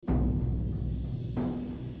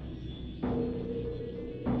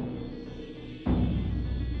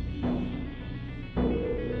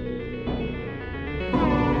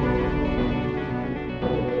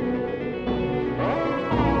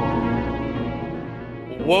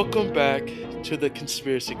Welcome back to the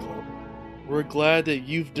Conspiracy Club. We're glad that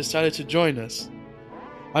you've decided to join us.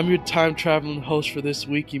 I'm your time traveling host for this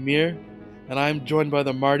week, Ymir, and I'm joined by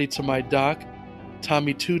the Marty to my Doc,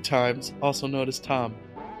 Tommy Two Times, also known as Tom.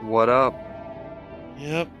 What up?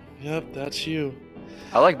 Yep, that's you.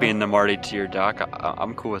 I like being the Marty to your Doc.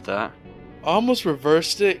 I'm cool with that. I almost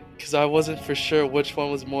reversed it because I wasn't for sure which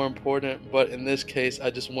one was more important, but in this case,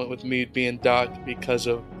 I just went with me being Doc because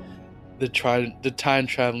of the time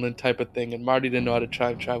traveling type of thing, and Marty didn't know how to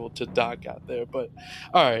time travel to Doc out there. But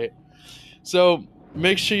all right, so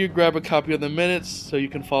make sure you grab a copy of the minutes so you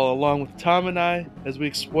can follow along with Tom and I as we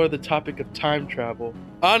explore the topic of time travel.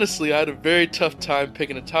 Honestly, I had a very tough time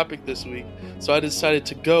picking a topic this week, so I decided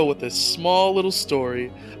to go with a small little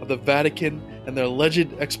story of the Vatican and their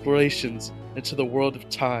alleged explorations into the world of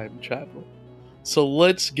time travel. So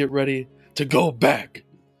let's get ready to go back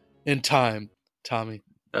in time, Tommy.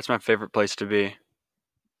 That's my favorite place to be.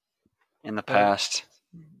 In the past.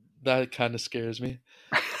 That kind of scares me.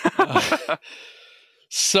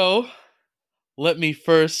 So, let me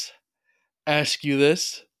first ask you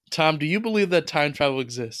this. Tom, do you believe that time travel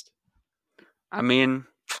exists? I mean,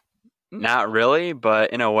 not really,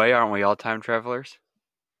 but in a way, aren't we all time travelers?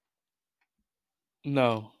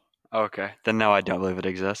 No. Okay, then no, I don't believe it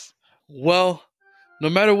exists. Well, no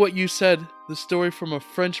matter what you said, the story from a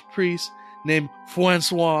French priest named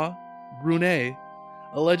Francois Brunet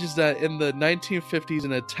alleges that in the 1950s,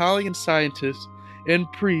 an Italian scientist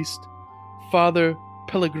and priest, Father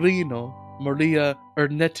Pellegrino Maria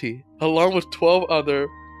Ernetti, along with 12 other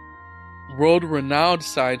world-renowned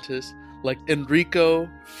scientists like Enrico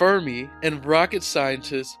Fermi and rocket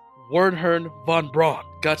scientist Wernher von Braun,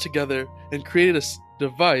 got together and created a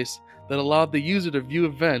device that allowed the user to view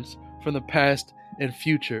events from the past and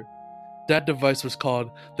future. That device was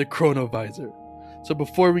called the Chronovisor. So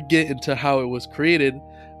before we get into how it was created,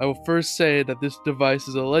 I will first say that this device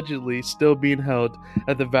is allegedly still being held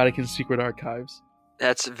at the Vatican Secret Archives.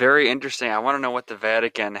 That's very interesting. I want to know what the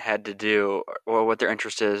Vatican had to do, or what their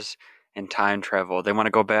interest is in time travel. They want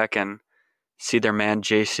to go back and see their man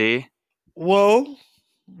JC? Well,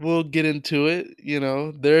 we'll get into it. You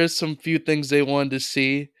know, there's some few things they wanted to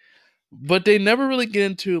see, but they never really get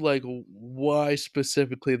into like why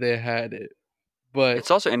specifically they had it. But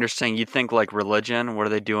it's also interesting. You'd think like religion, what are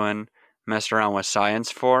they doing messing around with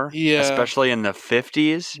science for? Yeah. Especially in the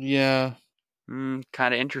 50s? Yeah.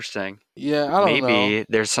 Kind of interesting. Yeah, I don't know. Maybe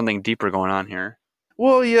there's something deeper going on here.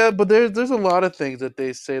 Well, yeah, but there's a lot of things that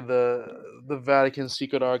they say the Vatican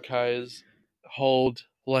Secret Archives hold,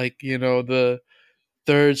 like, you know, the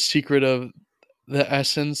third secret of the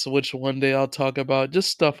essence, which one day I'll talk about, just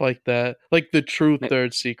stuff like that, like the true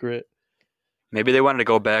third secret. Maybe they wanted to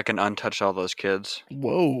go back and untouch all those kids.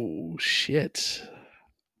 Whoa, shit.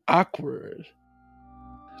 Awkward.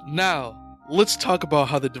 Now, let's talk about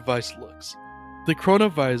how the device looks. The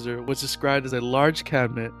Chronovisor was described as a large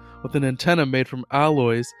cabinet with an antenna made from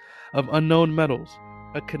alloys of unknown metals,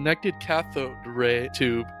 a connected cathode ray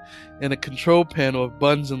tube, and a control panel of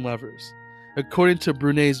buttons and levers. According to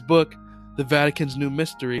Brunet's book, The Vatican's New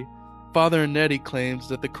Mystery, Father Ernetti claims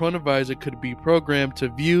that the Chronovisor could be programmed to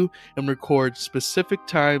view and record specific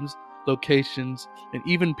times, locations, and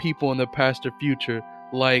even people in the past or future,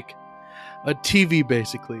 like a TV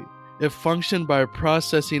basically. It functioned by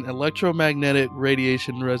processing electromagnetic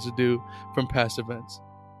radiation residue from past events.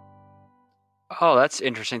 Oh, that's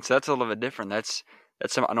interesting. So that's a little bit different. That's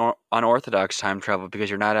some unorthodox time travel because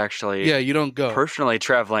you're not actually you don't go personally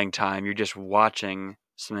traveling time. You're just watching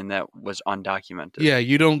something that was undocumented. Yeah,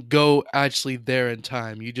 you don't go actually there in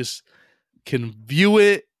time. You just can view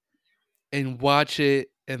it and watch it,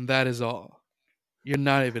 and that is all. You're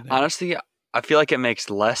not even there. Honestly, I feel like it makes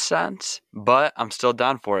less sense, but I'm still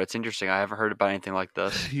down for it. It's interesting. I haven't heard about anything like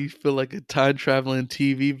this. You feel like a time traveling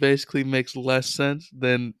TV basically makes less sense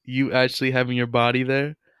than you actually having your body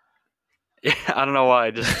there? Yeah, I don't know why.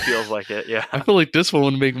 It just feels like it. Yeah. I feel like this one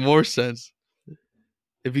would make more sense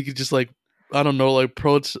if you could just like, I don't know, like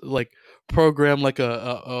program like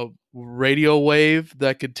a radio wave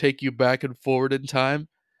that could take you back and forward in time.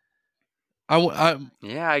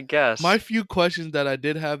 Yeah, I guess. My few questions that I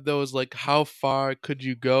did have though is like, how far could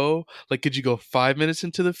you go? Like, could you go 5 minutes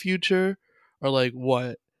into the future, or like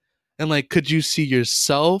what? And like, could you see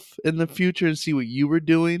yourself in the future and see what you were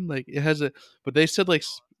doing? Like, it has a, but they said like,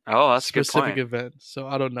 that's a good specific point. event. So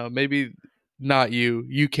I don't know. Maybe not you.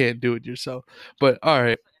 You can't do it yourself. But all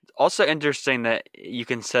right. Also interesting that you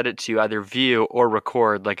can set it to either view or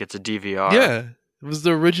record like it's a DVR. Yeah, it was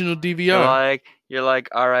the original DVR. You're like,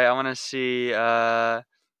 all right, I want to see The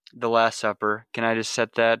Last Supper. Can I just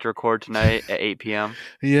set that to record tonight at 8 p.m.?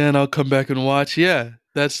 Yeah, and I'll come back and watch. Yeah,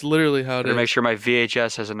 That's literally how it Better make is. sure my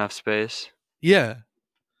VHS has enough space. Yeah.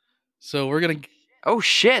 So we're gonna. Oh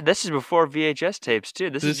shit, this is before VHS tapes too.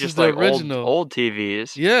 This is This is just the like old original. old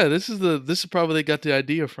TVs. Yeah, this is probably they got the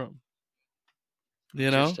idea from.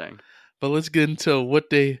 You know. Interesting. But let's get into what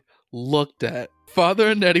they looked at.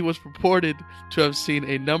 Father Annetti was purported to have seen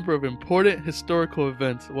a number of important historical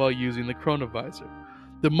events while using the chronovisor.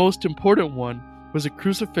 The most important one was a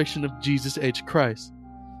crucifixion of Jesus H. Christ,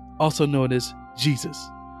 also known as Jesus,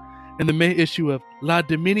 in the May issue of La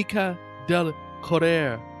Domenica del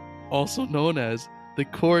Corriere, also known as the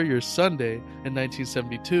Courier Sunday in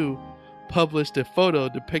 1972, published a photo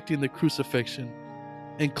depicting the crucifixion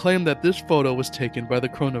and claimed that this photo was taken by the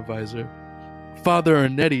chronovisor. Father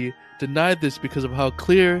Ernetti denied this because of how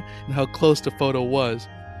clear and how close the photo was,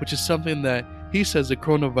 which is something that he says the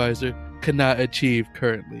chronovisor cannot achieve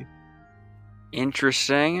currently.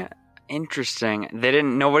 Interesting.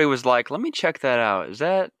 Nobody was like, let me check that out. Is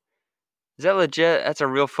that legit? That's a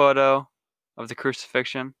real photo of the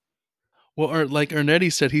crucifixion? Well, like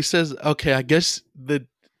Ernetti said, he says, okay, I guess the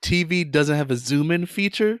TV doesn't have a zoom in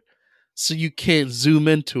feature, so you can't zoom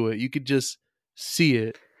into it. You could just see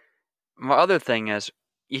it. My other thing is,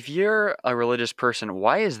 if you're a religious person,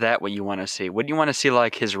 why is that what you want to see? Wouldn't you want to see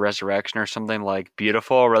like his resurrection or something like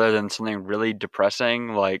beautiful rather than something really depressing?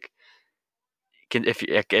 Like, if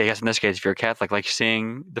I guess in this case, if you're a Catholic, like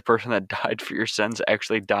seeing the person that died for your sins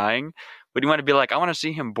actually dying, would you want to be like, I want to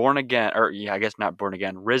see him born again, or yeah, I guess not born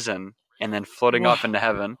again, risen, and then floating Well, off into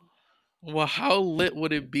heaven? well, how lit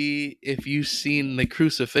would it be if you seen the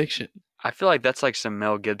crucifixion? I feel like that's like some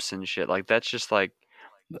Mel Gibson shit. Like that's just like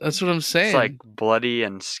That's what I'm it's like saying. bloody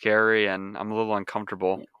and scary, and I'm a little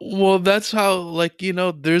uncomfortable. Well, that's how, like,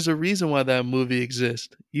 there's a reason why that movie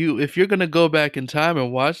exists. If you're gonna go back in time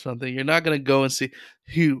and watch something, you're not gonna go and see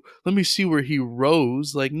let me see where he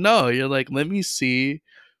rose. Like, no, you're like, let me see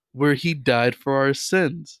where he died for our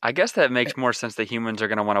sins. I guess that makes more sense that humans are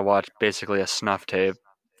gonna want to watch basically a snuff tape.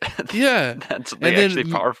 Yeah, That's and something actually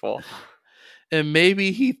then powerful. and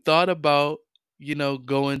maybe he thought about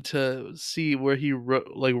going to see where he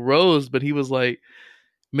rose, but he was like,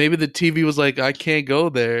 maybe the TV was like, I can't go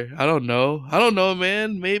there. I don't know. I don't know,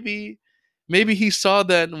 man. Maybe he saw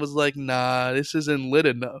that and was like, nah, this isn't lit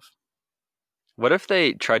enough. What if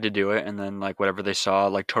they tried to do it and then like whatever they saw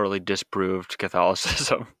like totally disproved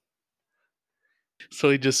Catholicism? So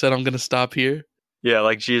he just said, I'm gonna stop here. Yeah,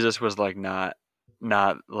 like Jesus was like not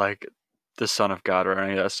like the Son of God or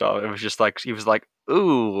any of that stuff. It was just like he was like,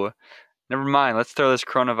 ooh, never mind. Let's throw this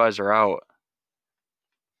chronovisor out.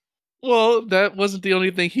 Well, that wasn't the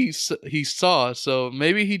only thing he saw. So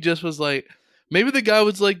maybe he just was like, maybe the guy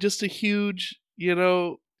was like just a huge,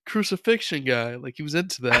 crucifixion guy. Like he was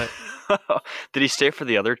into that. Did he stay for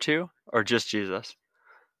the other two or just Jesus?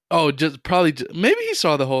 Oh, just probably maybe he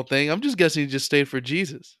saw the whole thing. I'm just guessing he just stayed for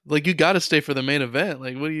Jesus. Like you got to stay for the main event.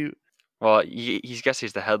 Like what do you? Well, he's guess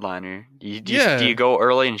he's the headliner. Do you Yeah, go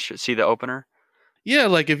early and see the opener? yeah.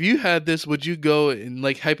 Like if you had this, would you go and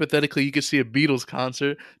like hypothetically you could see a Beatles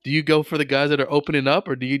concert? Do you go for the guys that are opening up,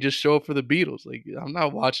 or do you just show up for the Beatles? Like I'm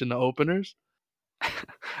not watching the openers.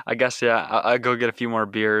 I guess yeah. I go get a few more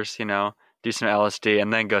beers, do some LSD,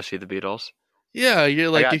 and then go see the Beatles. Yeah, you're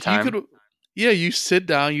I like got if you time. could. Yeah, you sit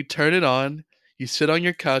down, you turn it on, you sit on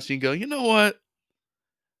your couch, and you go. You know what?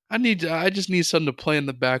 I just need something to play in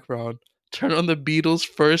the background. Turn on the Beatles'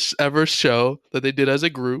 first ever show that they did as a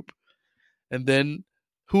group, and then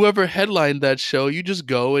whoever headlined that show, you just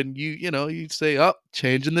go and you say, "Oh,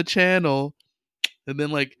 changing the channel," and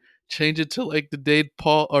then like change it to like the day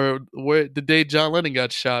Paul or where the day John Lennon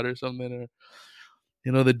got shot or something,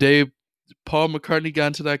 or the day Paul McCartney got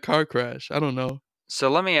into that car crash. I don't know. So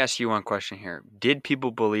let me ask you one question here. Did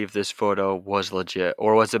people believe this photo was legit,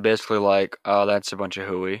 or was it basically like, oh, that's a bunch of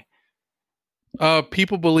hooey?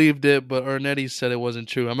 People believed it, but Ernetti said it wasn't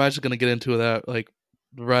true. I'm actually gonna get into that like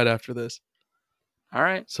right after this. All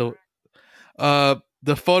right. So,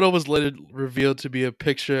 the photo was later revealed to be a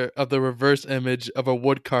picture of the reverse image of a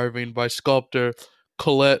wood carving by sculptor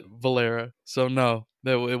Colette Valera. So no,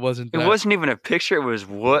 it wasn't It that. wasn't even a picture. It was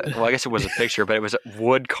wood. Well, I guess it was a picture, but it was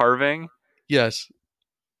wood carving. Yes.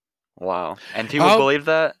 Wow. And people I'll believed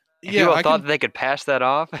that? And yeah, people I thought can that they could pass that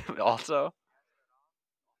off also?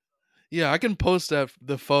 yeah, I can post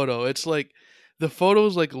the photo. It's like the photo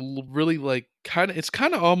is like really like it's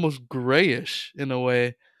kind of almost grayish in a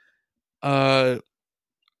way. Uh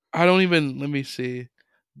I don't even let me see.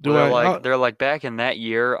 Well, Do I they're like back in that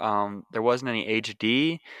year, there wasn't any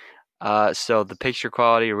HD, so the picture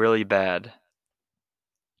quality really bad.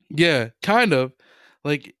 yeah, kind of.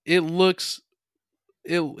 Like it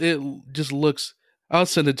just looks I'll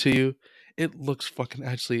send it to you. it looks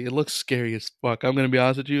it looks scary as fuck. I'm gonna be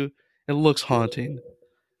honest with you. It looks haunting.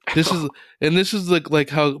 This is this is like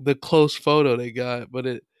how the close photo they got, but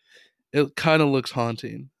it kind of looks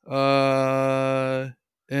haunting. And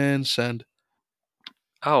send.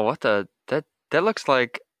 Oh, what the that looks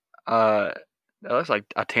like uh that looks like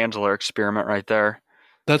a Tanzler experiment right there.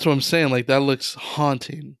 That's what I'm saying. Like that looks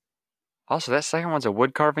haunting. Also, that second one's a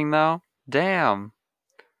wood carving though. Damn.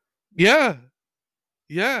 Yeah,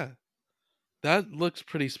 yeah. That looks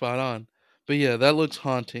pretty spot on. But yeah, that looks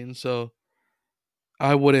haunting. So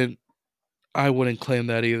I wouldn't I wouldn't claim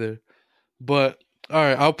that either. But all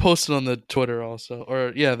right, I'll post it on the Twitter also,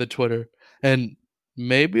 or yeah, the Twitter and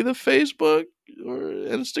maybe the Facebook or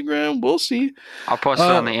Instagram. We'll see. I'll post it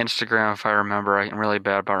on the Instagram if I remember. I'm really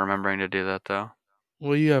bad about remembering to do that though.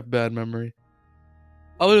 Well, you have bad memory.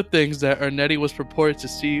 Other things that Ernetti was purported to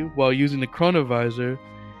see while using the chronovisor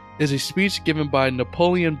is a speech given by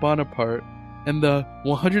Napoleon Bonaparte in the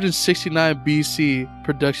 169 BC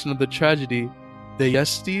production of the tragedy The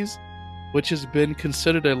Aeschines, which has been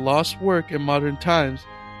considered a lost work in modern times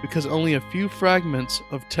because only a few fragments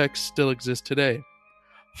of text still exist today.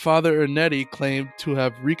 Father Ernetti claimed to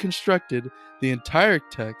have reconstructed the entire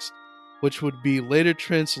text, which would be later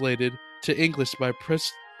translated to English by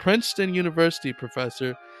Princeton University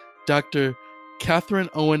professor Dr. Catherine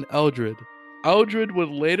Owen Eldred. Eldred would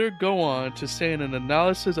later go on to say in an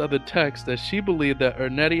analysis of the text that she believed that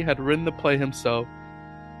Ernetti had written the play himself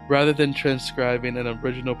rather than transcribing an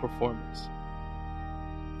original performance.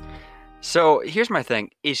 So here's my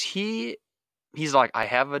thing. He's like, I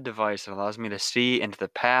have a device that allows me to see into the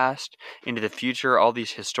past, into the future, all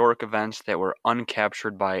these historic events that were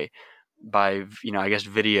uncaptured by I guess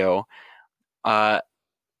video.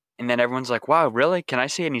 And then everyone's like, wow, really? Can I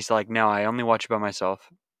see it? And he's like, no, I only watch it by myself.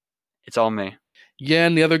 It's all me. Yeah,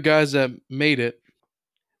 and the other guys that made it.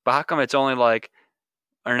 But how come it's only like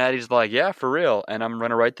Ernetti's like, yeah, for real, and I'm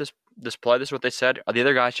gonna write this play. This is what they said. The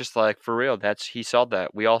other guy's just like, for real. He saw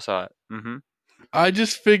that. We all saw it. Mm-hmm. I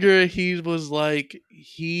just figure he was like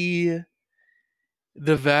the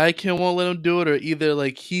Vatican won't let him do it, or either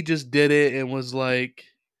like he just did it and was like,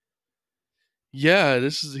 yeah,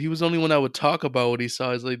 he was the only one that would talk about what he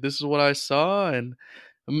saw. He's like, this is what I saw, and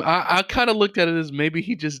I kind of looked at it as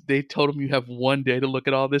maybe they told him you have one day to look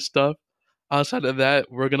at all this stuff. Outside of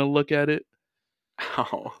that, we're gonna look at it.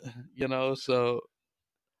 Oh, so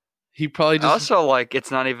he probably just also like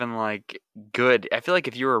it's not even like good. I feel like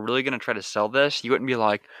if you were really gonna try to sell this, you wouldn't be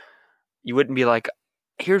like,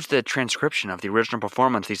 here's the transcription of the original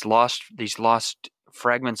performance. These lost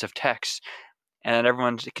fragments of text. And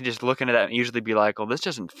everyone can just look into that and usually be like, "Well, this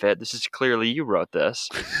doesn't fit. This is clearly you wrote this."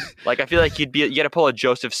 Like, I feel like you got to pull a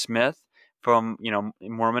Joseph Smith from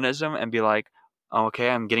Mormonism and be like, oh, "Okay,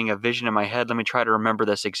 I'm getting a vision in my head. Let me try to remember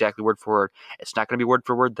this exactly word for word." It's not going to be word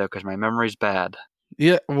for word though, because my memory's bad.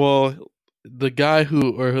 Yeah, well, the guy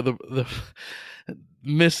the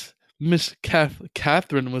Miss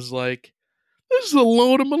Catherine was like, "This is a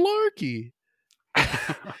load of malarkey.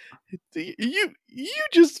 you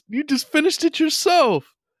just finished it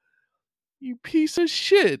yourself. You piece of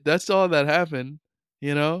shit." That's all that happened,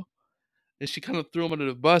 And she kind of threw him under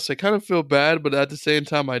the bus. I kind of feel bad, but at the same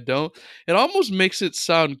time, I don't. It almost makes it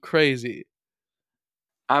sound crazy.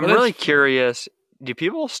 I'm really curious. Are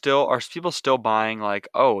people still buying like,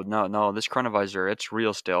 oh no, this chronovisor, it's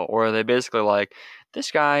real still, or are they basically like, this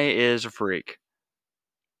guy is a freak?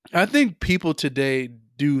 I think people today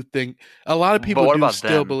do think a lot of people do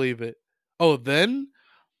still believe it. Oh, then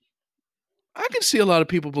I can see a lot of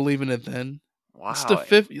people believing it. Then wow, it's the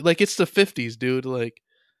 50s, dude. Like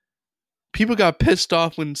people got pissed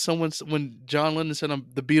off when John Lennon said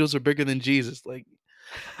the Beatles are bigger than Jesus. Like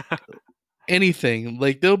anything,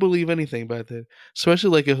 like they'll believe anything back then.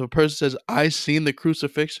 Especially like if a person says, "I seen the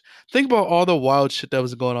crucifixion." Think about all the wild shit that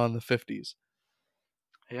was going on in the 50s.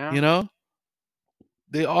 Yeah,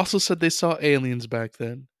 They also said they saw aliens back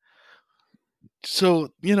then. So,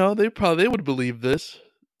 they would believe this.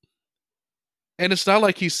 And it's not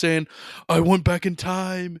like he's saying, "I went back in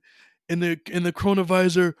time in the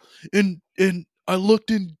chronovisor and I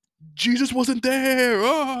looked and Jesus wasn't there."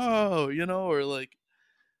 Oh, or like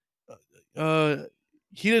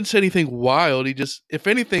he didn't say anything wild. He just, if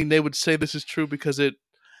anything, they would say this is true because it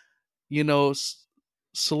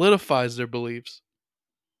solidifies their beliefs.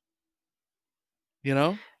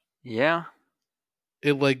 Yeah.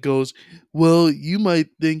 It like goes, well, you might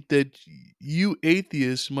think that you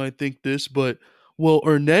atheists might think this, but well,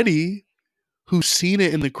 Ernetti, who's seen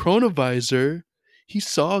it in the chronovisor, he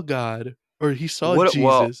saw God or he saw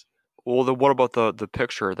Jesus. Well, what about the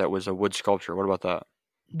picture that was a wood sculpture? What about that?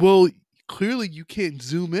 Well, clearly you can't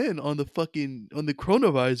zoom in on the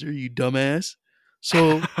chronovisor, you dumbass.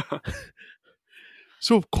 So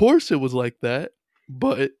of course it was like that.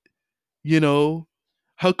 But you know,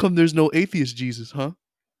 how come there's no atheist Jesus, huh?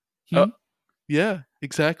 Oh, Hmm? Yeah,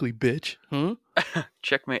 exactly, bitch. Huh?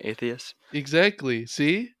 checkmate, atheist. Exactly.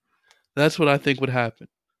 See? That's what I think would happen.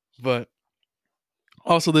 But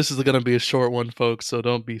also, this is going to be a short one, folks, so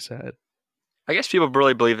don't be sad. I guess people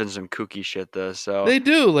really believe in some kooky shit though. So They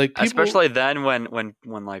do. Like, people. especially then when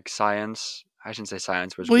like science, I shouldn't say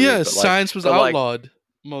science was Well, weird, yeah, science was but like outlawed,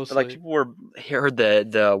 but like mostly. people were heard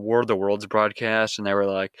the War of the Worlds broadcast and they were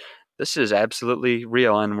like, this is absolutely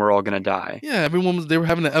real and we're all gonna die. Yeah, they were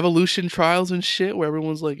having the evolution trials and shit where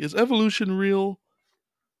everyone's like, is evolution real?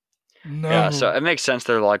 Yeah, so No. it makes sense.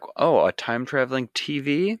 They're like, oh, a time traveling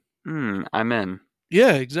TV. I'm in,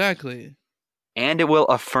 Yeah, exactly. and it will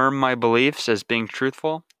affirm my beliefs as being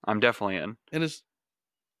truthful. I'm definitely in. And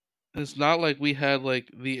it's not like we had like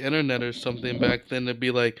the internet or something back then to be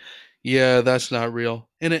like, yeah, that's not real.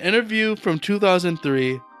 In an interview from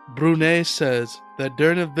 2003, Brunet says that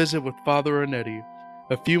during a visit with Father Ernetti,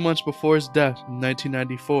 a few months before his death in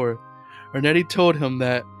 1994, Ernetti told him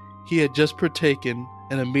that he had just partaken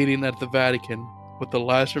in a meeting at the Vatican with the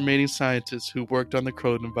last remaining scientists who worked on the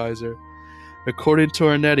chronovisor. According to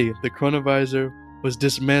Ernetti, the chronovisor was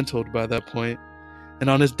dismantled by that point, and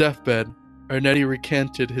on his deathbed, Ernetti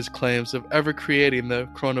recanted his claims of ever creating the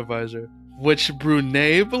chronovisor, which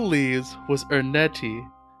Brunet believes was Ernetti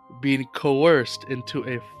being coerced into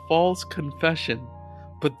a false confession.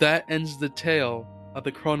 But that ends the tale of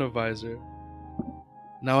the chronovisor.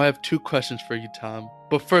 Now I have two questions for you, Tom.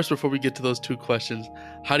 But first, before we get to those two questions,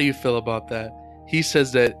 how do you feel about that? He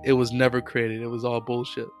says that it was never created. It was all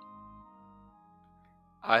bullshit.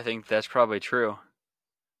 I think that's probably true.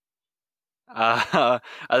 I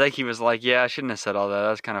think he was like, yeah, I shouldn't have said all that.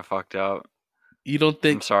 That's kind of fucked up. You don't I'm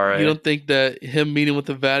think you sorry. don't think that him meeting with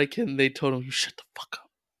the Vatican, they told him, "You shut the fuck up,"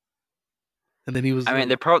 and then he was I mean,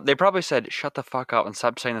 like, they probably said, shut the fuck up and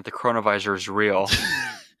stop saying that the coronavirus is real.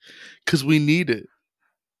 "Because we need it."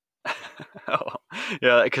 Oh,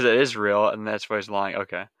 yeah, because it is real, and that's why he's lying.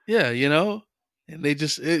 Okay. Yeah, and they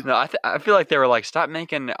just No, I feel like they were like, stop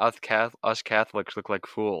making us Catholics look like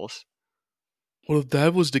fools. Well, if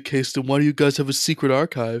that was the case, then why do you guys have a secret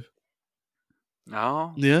archive?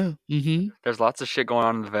 No, Yeah. Mm-hmm. there's lots of shit going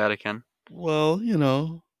on in the Vatican. Well,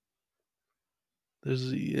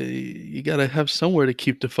 there's you gotta have somewhere to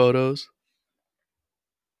keep the photos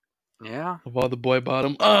Yeah. of all the boy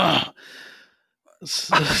bottom. Ah.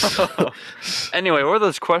 Anyway, what are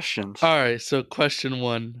those questions? All right. So question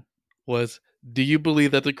one was: do you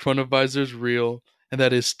believe that the chronovisor is real and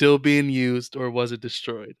that it's still being used, or was it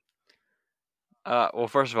destroyed? Well,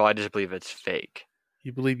 first of all, I just believe it's fake.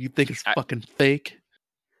 You think it's I, fucking fake?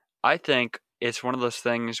 I think it's one of those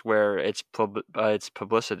things where it's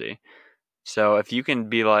publicity. So if you can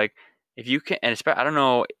be like, if you can, and I don't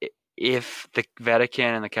know if the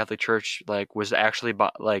Vatican and the Catholic Church like was actually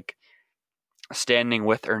like standing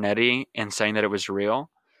with Ernetti and saying that it was real,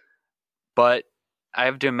 but I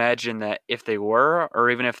have to imagine that if they were, or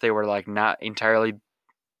even if they were like not entirely,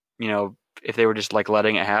 if they were just like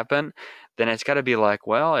letting it happen, then it's got to be like,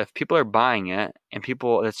 well, if people are buying it and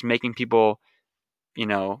it's making people, you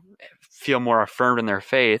know, feel more affirmed in their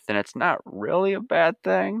faith, then it's not really a bad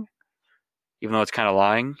thing, even though it's kind of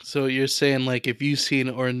lying. So you're saying like if you see an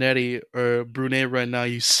Ornetti or Brunet right now,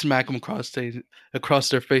 you smack them across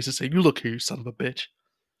their face and say, "You look here, you son of a bitch.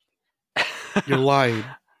 You're lying."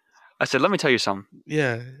 I said, let me tell you something.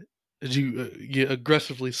 Yeah. You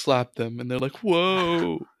aggressively slap them, and they're like,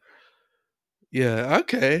 "Whoa." Yeah.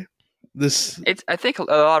 Okay. This. I think a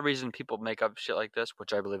lot of reason people make up shit like this,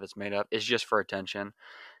 which I believe it's made up, is just for attention.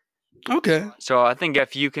 Okay. So I think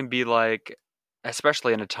if you can be like,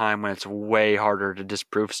 especially in a time when it's way harder to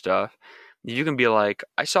disprove stuff, you can be like,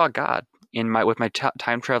 I saw God with my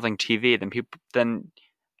time traveling TV. Then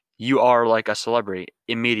you are like a celebrity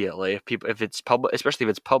immediately. If it's especially if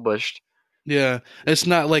it's published. Yeah, it's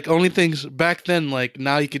not like only things back then. Like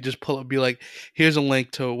now, you could just pull up, be like, "Here's a link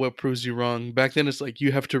to what proves you wrong." Back then, it's like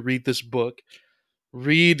you have to read this book,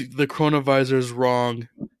 read the chronovisor's wrong.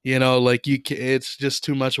 Like it's just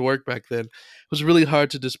too much work back then. It was really hard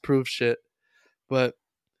to disprove shit. But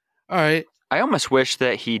all right, I almost wish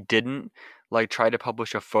that he didn't like try to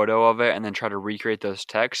publish a photo of it and then try to recreate those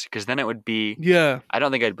texts, because then it would be. yeah, I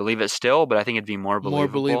don't think I'd believe it still, but I think it'd be more more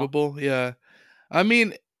believable. believable. Yeah, I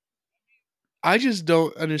mean, I just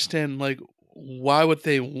don't understand. Like, why would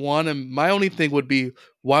they want to? My only thing would be,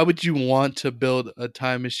 why would you want to build a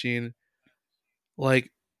time machine?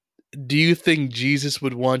 Like, do you think Jesus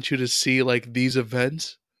would want you to see like these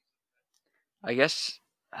events? I guess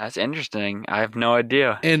that's interesting. I have no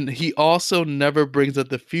idea. And he also never brings up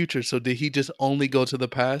the future. So did he just only go to the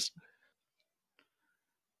past?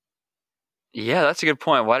 Yeah, that's a good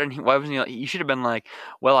point. Why didn't he? Why wasn't he? You should have been like,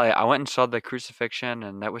 well, I went and saw the crucifixion,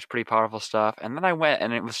 and that was pretty powerful stuff. And then I went,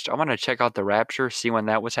 and I wanted to check out the rapture, see when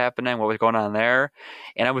that was happening, what was going on there.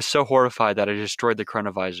 And I was so horrified that I destroyed the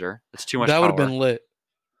chronovisor. It's too much That would have power. been lit.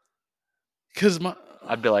 Cause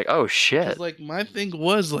I'd be like, oh shit. like my thing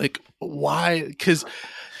was like, why? Cause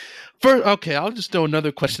first, okay, I'll just throw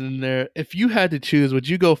another question in there. If you had to choose, would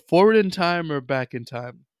you go forward in time or back in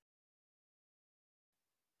time?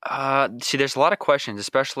 See, there's a lot of questions,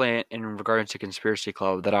 especially in regards to Conspiracy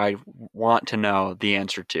Club, that I want to know the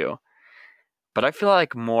answer to. But I feel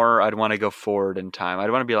like more I'd want to go forward in time. I'd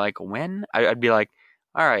want to be like, when? I'd be like,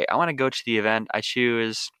 all right, I want to go to the event. I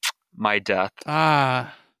choose my death.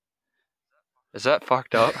 Ah, Is that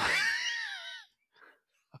fucked up?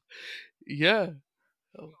 yeah.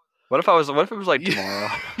 What if it was like tomorrow?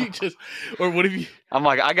 You just, or what if you? I'm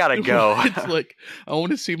like, I gotta go. It's like I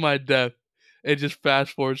want to see my death. It just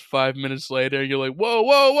fast forwards 5 minutes later, and you're like, whoa,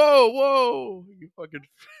 whoa, whoa, whoa! You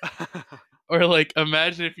fucking. Or like,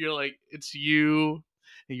 imagine if you're like, it's you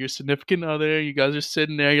and your significant other. You guys are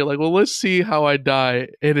sitting there. You're like, well, let's see how I die,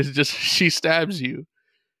 and it's just she stabs you.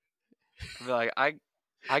 I'd be like,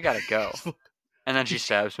 I gotta go. And then she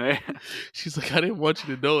stabs me. She's like, I didn't want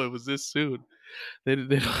you to know it was this soon. They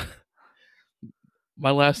don't. My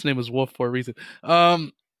last name is Wolf for a reason.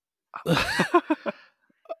 And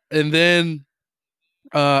then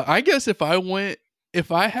I guess if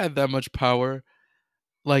I had that much power,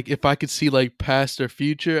 like if I could see like past or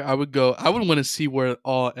future, I would want to see where it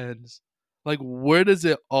all ends. Like where does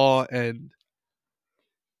it all end?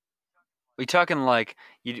 We talking like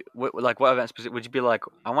what event specific? Would you be like,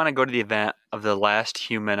 I want to go to the event of the last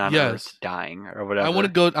human on Earth Yes. dying or I whatever? want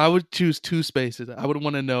to go. I would choose two spaces. I would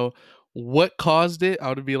want to know what caused it. I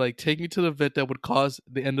would be like, take me to the event that would cause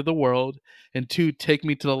the end of the world, and two, take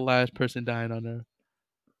me to the last person dying on Earth.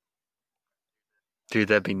 Dude,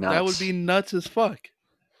 that'd be nuts. That would be nuts as fuck.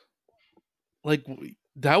 Like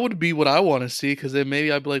that would be what I want to see, because then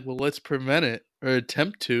maybe I'd be like, well, let's prevent it or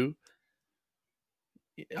attempt to.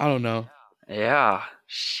 I don't know. Yeah.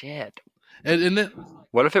 Shit. And then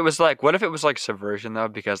What if it was like subversion though?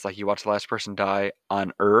 Because like you watch the last person die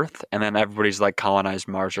on Earth, and then everybody's like colonized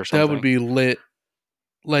Mars or something. that would be lit.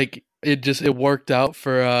 Like it worked out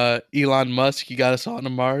for Elon Musk. He got us on to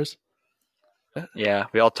Mars. Yeah,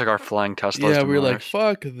 we all took our flying Teslas. Yeah, to we were Mars. like,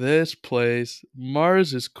 fuck this place.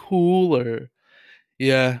 Mars is cooler.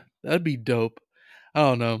 Yeah, that'd be dope. I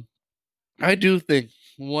don't know. I do think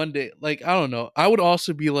one day, like, I don't know. I would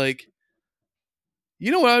also be like,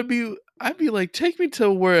 you know what I'd be? I'd be like, take me to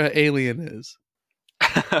where an alien is.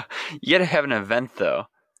 You gotta have an event though.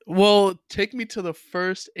 Well, take me to the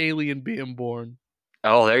first alien being born.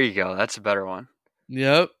 Oh, there you go. That's a better one.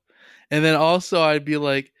 Yep. And then also I'd be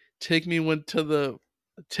like, take me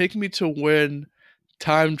to when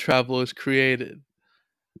time travel is created.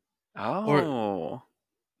 Or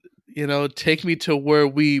Oh, take me to where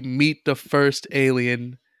we meet the first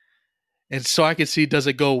alien, and so I can see, does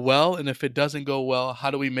it go well, and if it doesn't go well, how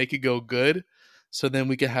do we make it go good, so then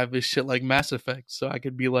we can have this shit like Mass Effect. So I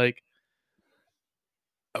could be like,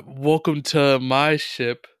 welcome to my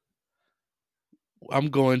ship, I'm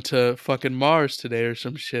going to fucking Mars today or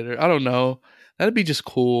some shit, or I don't know. That'd be just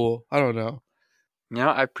cool. I don't know.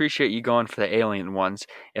 I appreciate you going for the alien ones.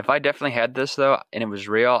 If I definitely had this though, and it was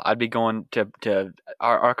real, I'd be going to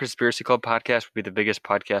our Conspiracy Club podcast would be the biggest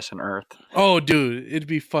podcast on Earth. Oh, dude, it'd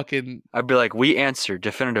be fucking. I'd be like, we answer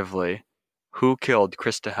definitively, who killed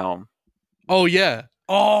Krista Helm? Oh yeah.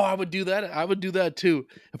 Oh, I would do that. I would do that too.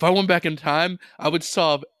 If I went back in time, I would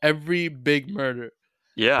solve every big murder.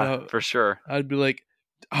 Yeah, for sure. I'd be like,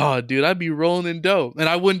 oh, dude, I'd be rolling in dough, and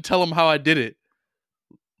I wouldn't tell them how I did it.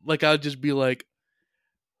 Like I'd just be like,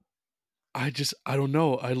 I don't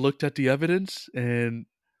know. I looked at the evidence and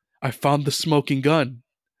I found the smoking gun.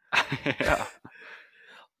 Yeah.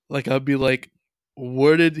 Like I'd be like,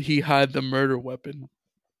 where did he hide the murder weapon?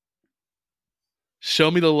 Show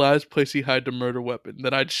me the last place he hid the murder weapon.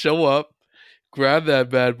 Then I'd show up, grab that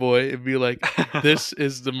bad boy, and be like, this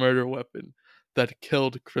is the murder weapon that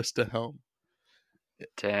killed Krista Helm.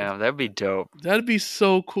 Damn, that'd be dope. That'd be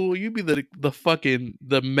so cool. You'd be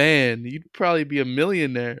the man. You'd probably be a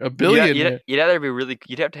millionaire, a billionaire. You'd have to be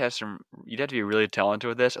really talented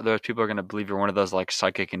with this, otherwise people are gonna believe you're one of those like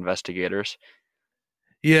psychic investigators.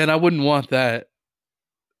 Yeah, and I wouldn't want that.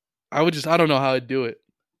 I don't know how I'd do it.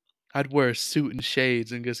 I'd wear a suit and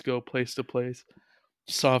shades and just go place to place,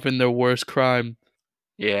 solving their worst crime.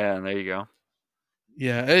 Yeah, and there you go.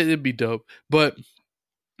 Yeah, it'd be dope. But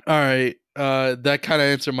all right, that kind of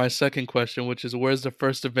answered my second question, which is where's the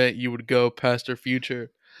first event you would go, past or future,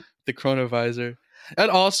 the chronovisor? That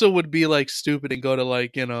also would be like stupid and go to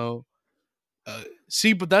like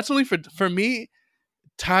see, but that's only for me.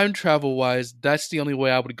 Time travel wise, that's the only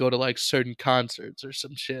way I would go to like certain concerts or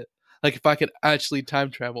some shit. Like if I could actually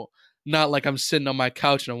time travel, not like I'm sitting on my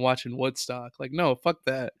couch and I'm watching Woodstock. Like no, fuck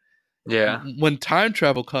that. Yeah. When time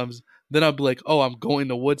travel comes, then I'll be like, oh, I'm going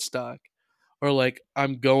to Woodstock, or like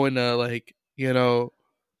I'm going to like I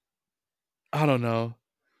don't know.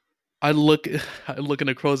 I look I look in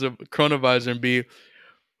the chronovisor and be,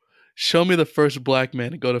 show me the first black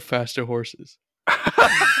man to go to faster horses,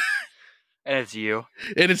 And it's you.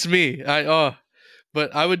 and it's me.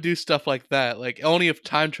 But I would do stuff like that. Like only if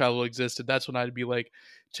time travel existed, that's when I'd be like,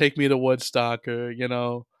 take me to Woodstock, or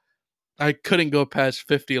I couldn't go past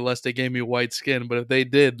 50 unless they gave me white skin. But if they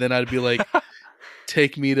did, then I'd be like,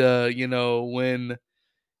 take me to when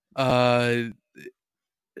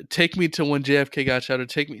take me to when JFK got shot, or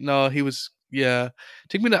take me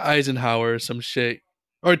take me to Eisenhower or some shit,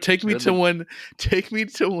 or take me to when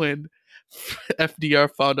FDR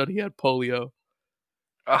found out he had polio.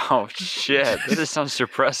 Oh shit! This sounds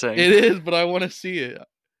depressing. It is, but I want to see it.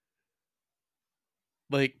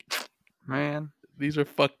 Like, man, these are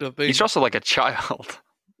fucked up things. He's also like a child.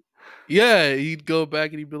 Yeah, he'd go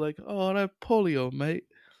back and he'd be like, "Oh, I have polio, mate.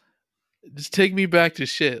 Just take me back to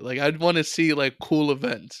shit." Like, I'd want to see like cool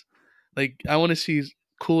events. Like, I want to see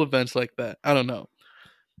cool events like that. I don't know,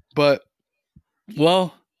 but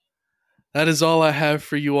well, that is all I have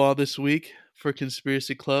for you all this week for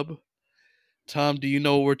Conspiracy Club. Tom, do you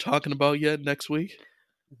know what we're talking about yet next week?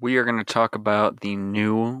 We are going to talk about the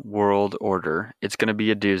New World Order. It's going to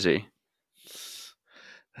be a doozy.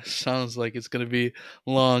 Sounds like it's going to be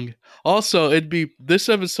long. Also, this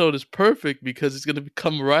episode is perfect because it's going to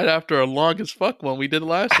come right after our long as fuck one we did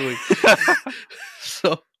last week.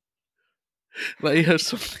 So, like, you have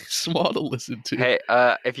something small to listen to. Hey,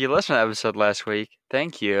 if you listened to the episode last week,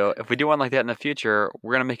 thank you. If we do one like that in the future,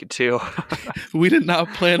 we're going to make it 2. We did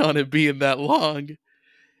not plan on it being that long.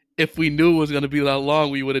 If we knew it was going to be that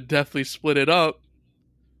long, we would have definitely split it up.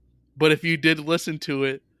 But if you did listen to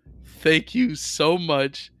it, thank you so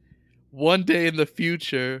much. One day in the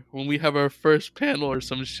future, when we have our first panel or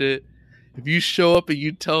some shit, if you show up and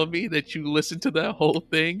you tell me that you listened to that whole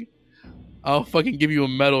thing, I'll fucking give you a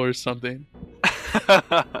medal or something. Hey,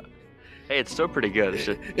 it's still pretty good. It is.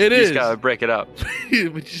 You just gotta break it up. But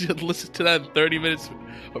you should listen to that in 30 minutes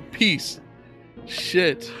apiece.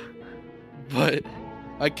 Shit. But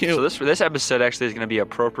I can't. So this episode actually is going to be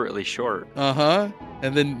appropriately short. And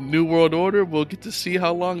then New World Order, we'll get to see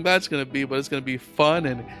how long that's going to be, but it's going to be fun,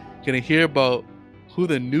 and going to hear about who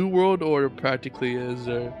the New World Order practically is.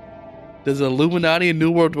 Or does Illuminati and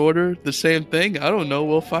New World Order the same thing? I don't know.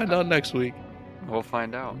 We'll find out next week. We'll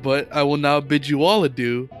find out. But I will now bid you all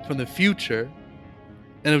adieu from the future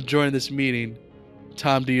and of joining this meeting.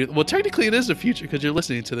 Tom, well, technically it is the future because you're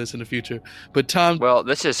listening to this in the future. But Tom... Well,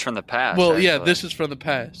 this is from the past. Well, actually. Yeah, this is from the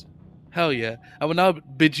past. Hell yeah. I will now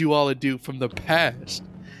bid you all adieu from the past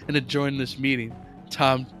and to join this meeting.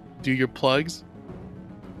 Tom, do your plugs.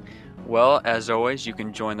 Well, as always, you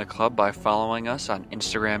can join the club by following us on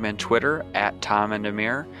Instagram and Twitter at Tom and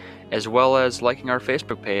Amir, as well as liking our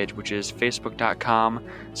Facebook page, which is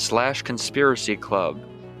facebook.com/conspiracy club.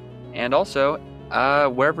 And also,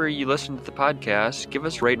 wherever you listen to the podcast, give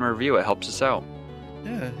us a rate and review. It helps us out.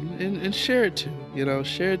 Yeah, and share it too.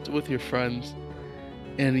 Share it with your friends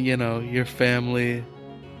and, your family,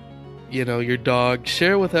 your dog.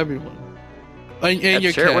 Share it with everyone. And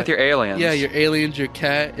your share cat. It with your aliens. Yeah, your aliens, your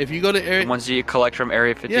cat. If you go to the ones that you collect from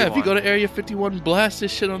Area 51. Yeah, if you go to Area 51, blast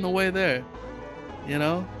this shit on the way there.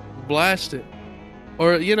 Blast it.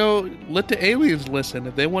 Or, let the aliens listen.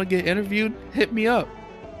 If they want to get interviewed, hit me up.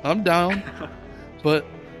 I'm down. But,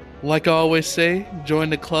 like I always say, join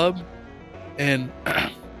the club. And,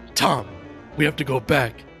 Tom, we have to go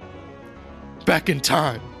back in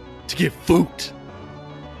time to get fooked.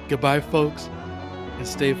 Goodbye, folks, and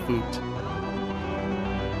stay fooked.